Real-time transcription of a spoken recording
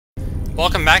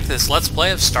Welcome back to this Let's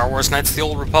Play of Star Wars Knights of the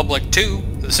Old Republic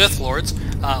 2, the Sith Lords.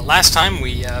 Last time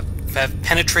we have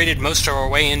penetrated most of our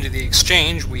way into the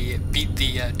exchange. We beat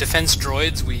the defense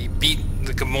droids, we beat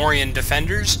the Gamorrean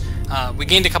defenders, we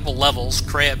gained a couple levels.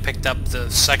 Kreia picked up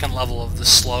the second level of the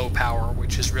slow power,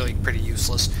 which is really pretty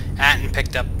useless. Atton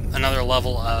picked up another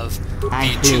level of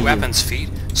the two weapons feat,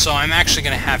 so I'm actually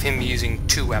going to have him using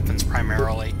two weapons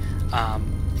primarily.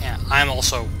 And I'm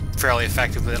also fairly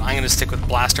effective with it. I'm going to stick with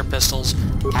blaster pistols.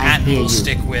 Atton will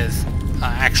stick with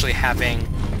actually having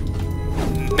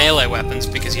melee weapons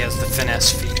because he has the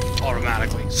finesse feat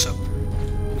automatically, so,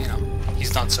 you know,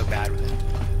 he's not so bad with it.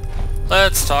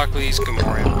 Let's talk with these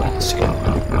Gamorrean boss here.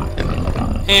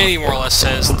 And he more or less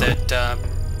says that,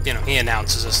 you know, he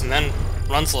announces this and then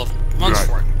runs for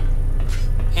it.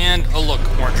 And, oh look,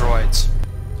 more droids.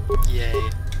 Yay.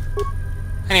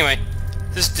 Anyway,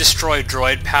 this destroy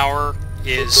droid power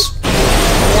is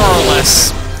more or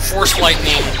less Force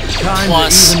Lightning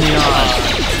plus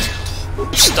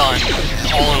stun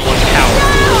all in one power,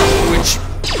 which,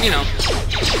 you know,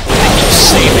 they keep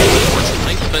saving,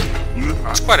 unfortunately, but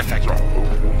it's quite effective.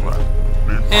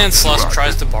 And Slusk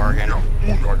tries to bargain.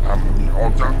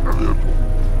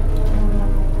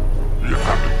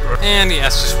 And he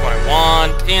asks us what I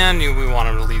want, and we want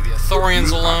him to leave the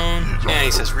Ithorians alone, and he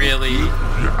says, really?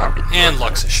 And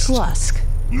Luxa shows up. Slusk.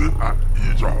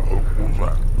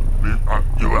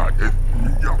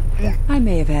 I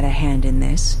may have had a hand in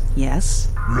this, yes?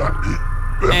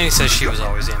 And he says she was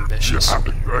always ambitious.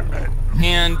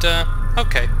 And,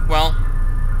 okay, well,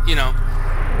 you know,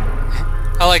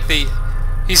 I like he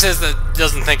says that he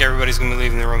doesn't think everybody's going to be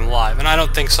leaving the room alive, and I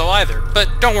don't think so either.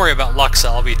 But don't worry about Luxa,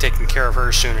 I'll be taking care of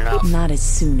her soon enough. Not as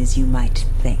soon as you might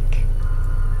think.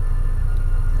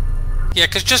 Yeah,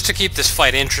 because just to keep this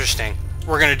fight interesting,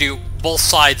 we're going to do both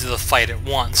sides of the fight at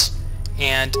once.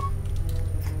 And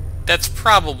that's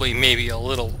probably maybe a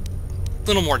little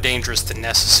more dangerous than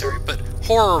necessary, but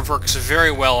horror works very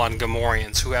well on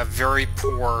Gamorreans who have very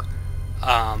poor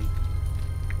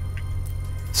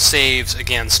saves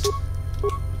against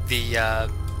the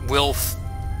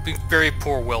very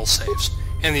poor will saves.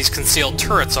 And these concealed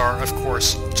turrets are, of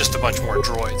course, just a bunch more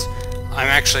droids. I'm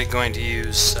actually going to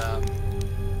use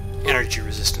energy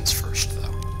resistance first, though.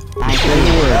 I say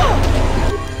the word.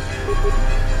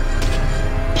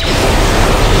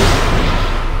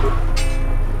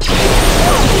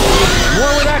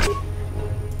 Where that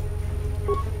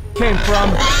came from?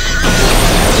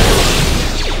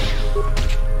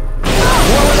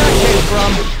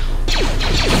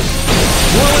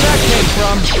 Where that came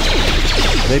from?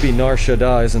 Maybe Nar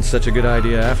Shaddaa isn't such a good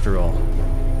idea after all.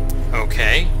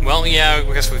 Okay, well, yeah,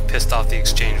 I guess we've pissed off the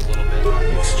Exchange a little bit.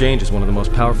 The Exchange is one of the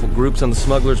most powerful groups on the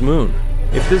Smuggler's Moon.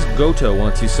 If this Goto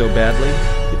wants you so badly,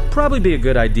 it'd probably be a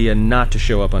good idea not to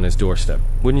show up on his doorstep,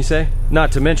 wouldn't you say?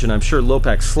 Not to mention, I'm sure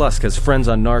Lopak Slusk has friends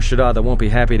on Nar Shaddaa that won't be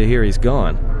happy to hear he's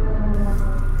gone.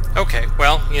 Okay,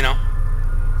 well, you know,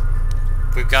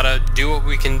 we've got to do what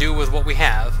we can do with what we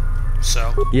have,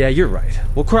 so... Yeah, you're right.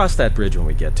 We'll cross that bridge when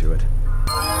we get to it.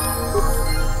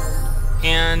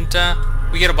 And,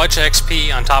 we get a bunch of XP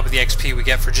on top of the XP we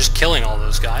get for just killing all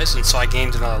those guys, and so I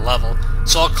gained another level.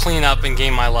 So I'll clean up and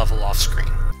gain my level off screen.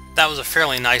 That was a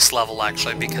fairly nice level,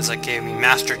 actually, because it gave me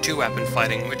Master 2-weapon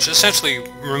fighting, which essentially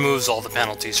removes all the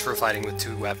penalties for fighting with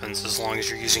two weapons, as long as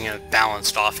you're using a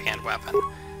balanced offhand weapon.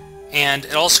 And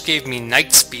it also gave me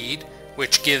Knight Speed,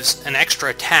 which gives an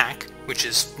extra attack, which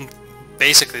is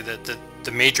basically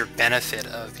the major benefit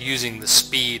of using the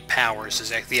speed powers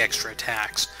is the extra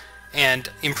attacks. And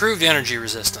improved energy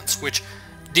resistance, which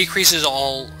decreases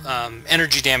all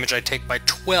energy damage I take by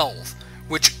 12,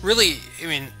 which really, I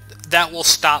mean, that will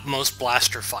stop most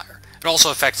blaster fire. It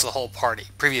also affects the whole party.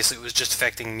 Previously it was just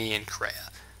affecting me and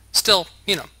Kreia. Still,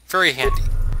 you know, very handy.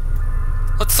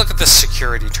 Let's look at the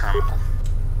security terminal.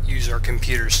 Use our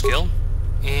computer skill,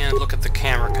 and look at the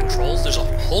camera controls. There's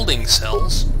holding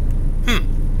cells.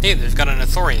 Hey, they've got an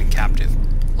Ithorian captive.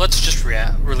 Let's just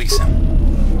release him.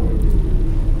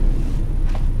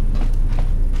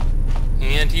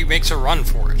 And he makes a run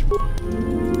for it.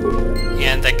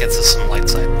 And that gets us some light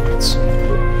side points.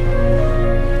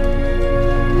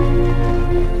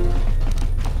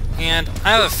 And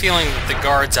I have a feeling that the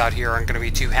guards out here aren't going to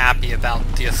be too happy about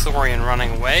the Ithorian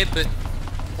running away, but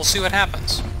we'll see what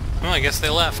happens. Well, I guess they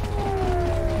left.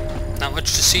 Not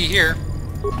much to see here.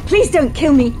 Please don't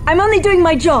kill me. I'm only doing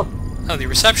my job. Oh, the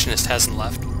receptionist hasn't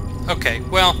left. Okay,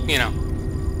 well, you know,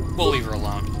 we'll leave her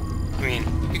alone. I mean,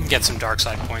 you can get some dark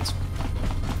side points.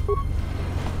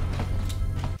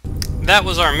 That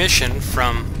was our mission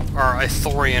from our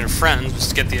Ithorian friends, was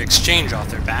to get the Exchange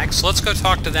off their back, so let's go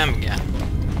talk to them again.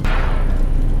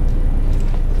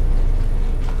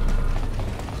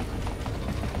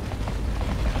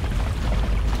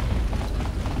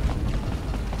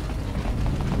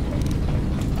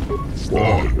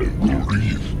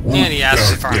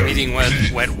 if our meeting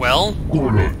went well,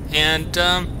 and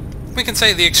we can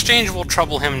say the exchange will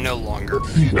trouble him no longer.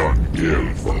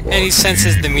 And he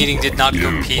senses the meeting did not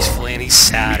go peacefully, and he's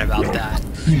sad about that.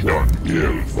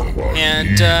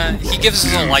 And he gives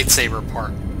us a lightsaber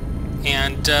part.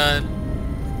 And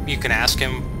you can ask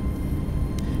him...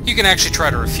 You can actually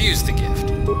try to refuse the gift.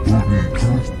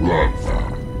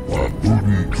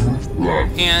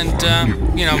 And,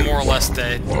 you know, more or less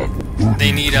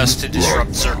they need us to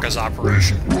disrupt Zerka's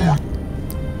operation.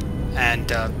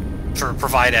 And sort of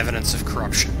provide evidence of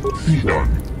corruption.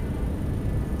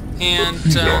 And,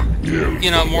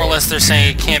 you know, more or less they're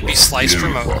saying it can't be sliced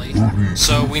remotely,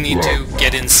 so we need to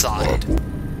get inside.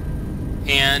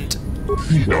 And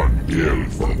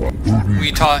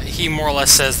he more or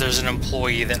less says there's an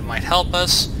employee that might help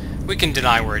us. We can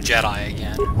deny we're a Jedi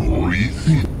again.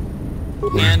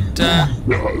 And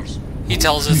he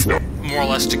tells us more or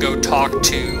less to go talk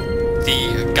to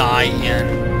the guy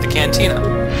in the cantina.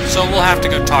 So we'll have to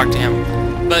go talk to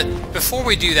him. But before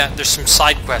we do that, there's some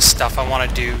side quest stuff I want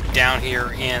to do down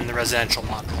here in the residential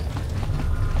module.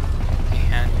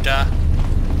 And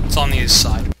it's on the east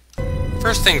side.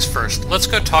 First things first, let's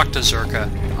go talk to Zerka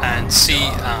and see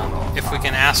if we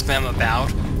can ask them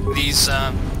about these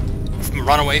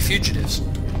runaway fugitives.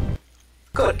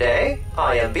 Good day.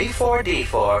 I am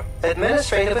B4D4,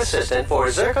 Administrative Assistant for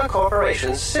Zerka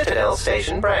Corporation's Citadel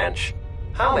Station branch.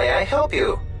 How may I help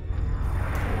you?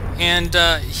 And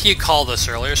he called us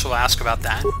earlier, so we'll ask about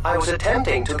that. I was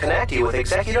attempting to connect you with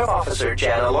Executive Officer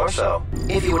Jana Lorso.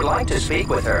 If you would like to speak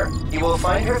with her, you will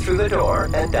find her through the door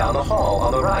and down the hall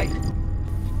on the right.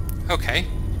 Okay.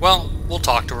 Well, we'll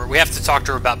talk to her. We have to talk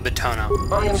to her about Batono.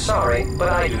 I am sorry, but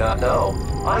I do not know.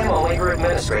 I am only her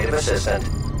administrative assistant.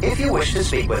 If you wish to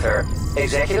speak with her,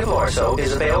 Executive Lorso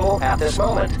is available at this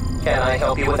moment. Can I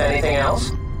help you with anything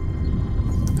else?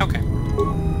 Okay.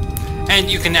 And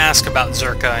you can ask about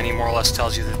Zerka, and he more or less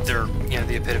tells you that they're, you know,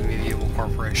 the epitome of evil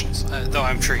corporations. Though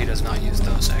I'm sure he does not use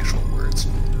those actual words.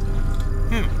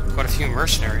 Quite a few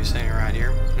mercenaries hanging around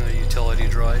here. Another utility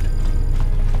droid.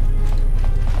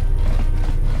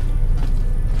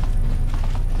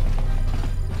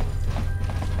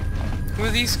 Who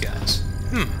are these guys?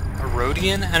 A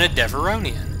Rhodian and a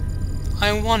Deveronian.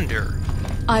 I wonder...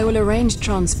 I will arrange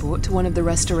transport to one of the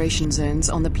restoration zones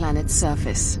on the planet's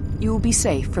surface. You will be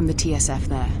safe from the TSF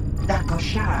there.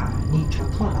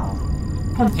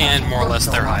 And more or less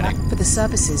they're hiding. For the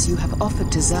services you have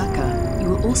offered to Zerka, you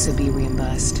will also be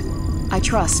reimbursed. I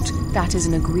trust that is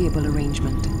an agreeable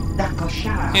arrangement.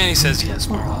 And he says yes,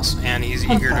 more or less. And he's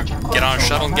eager to get on a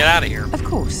shuttle and get out of here. Of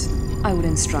course. I will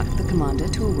instruct the commander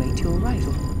to await your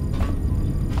arrival.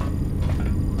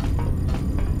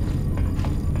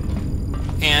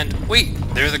 And wait,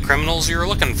 they're the criminals you're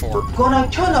looking for.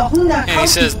 And he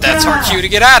says, that's our cue to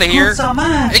get out of here.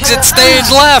 Exit stage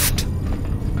left!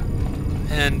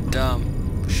 And,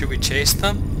 should we chase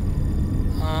them?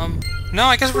 No,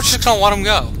 I guess we're just gonna let them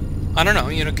go. I don't know,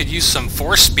 you know, could use some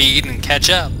force speed and catch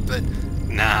up, but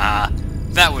nah,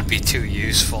 that would be too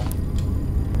useful.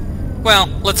 Well,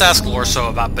 let's ask Lorso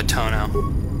about Batono.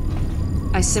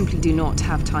 I simply do not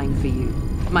have time for you.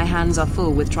 My hands are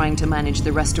full with trying to manage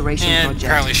the restoration project. And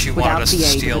apparently she wanted us to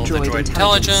steal the droid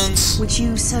intelligence, which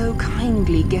you so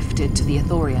kindly gifted to the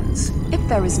Ithorians. If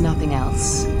there is nothing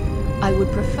else, I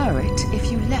would prefer it if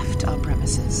you left our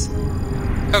premises.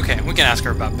 Okay, we can ask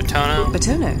her about Batono.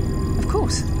 Batono? Of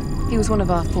course. He was one of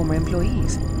our former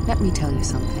employees. Let me tell you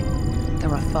something.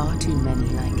 There are far too many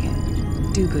like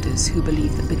him. Do-gooders who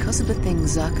believe that because of the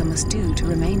things Zerka must do to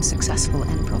remain successful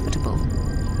and profitable,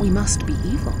 we must be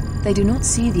evil. They do not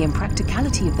see the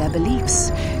impracticality of their beliefs.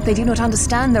 They do not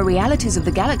understand the realities of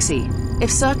the galaxy.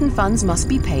 If certain funds must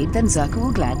be paid, then Zerka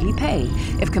will gladly pay.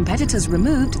 If competitors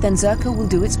removed, then Zerka will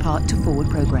do its part to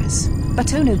forward progress.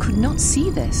 Batono could not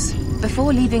see this.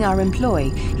 Before leaving our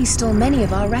employ, he stole many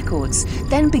of our records,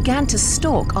 then began to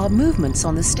stalk our movements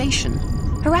on the station.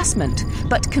 Harassment,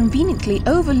 but conveniently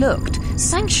overlooked,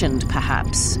 sanctioned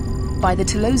perhaps, by the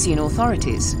Telosian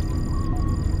authorities.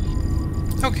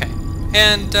 Okay.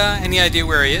 And, any idea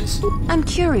where he is? I'm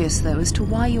curious, though, as to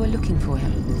why you are looking for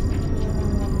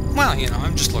him. Well, you know,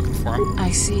 I'm just looking for him.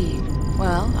 I see.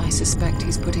 Well, I suspect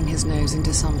he's putting his nose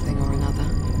into something or another.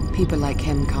 People like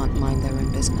him can't mind their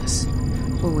own business,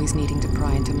 always needing to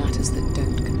pry into matters that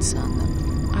don't concern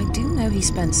them. I do know he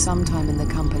spent some time in the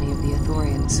company of the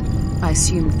Ithorians. I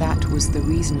assumed that was the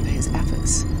reason for his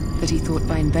efforts, that he thought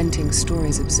by inventing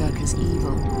stories of Zerka's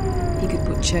evil, he could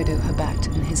put Chodo Habat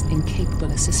and his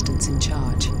incapable assistants in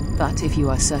charge. But if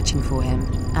you are searching for him,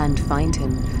 and find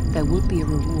him, there would be a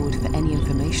reward for any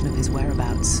information of his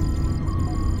whereabouts.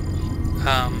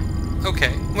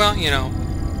 Okay. Well, you know,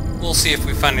 we'll see if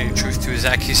we find any truth to his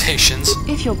accusations.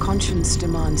 If your conscience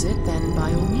demands it, then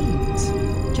by all means.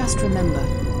 Just remember,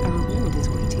 a reward is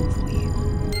waiting for you.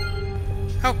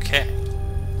 Okay.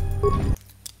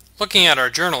 Looking at our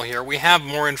journal here, we have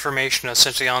more information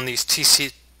essentially on these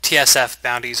TSF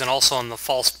bounties and also on the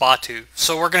false Batu,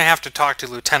 so we're going to have to talk to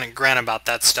Lieutenant Grant about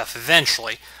that stuff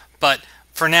eventually, but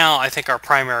for now I think our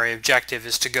primary objective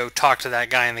is to go talk to that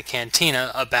guy in the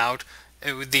cantina about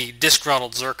the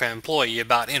disgruntled Zerka employee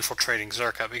about infiltrating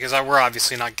Zerka, because we're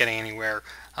obviously not getting anywhere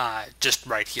just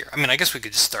right here. I mean, I guess we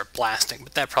could just start blasting,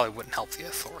 but that probably wouldn't help the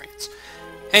authorities.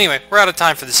 Anyway, we're out of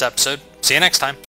time for this episode. See you next time.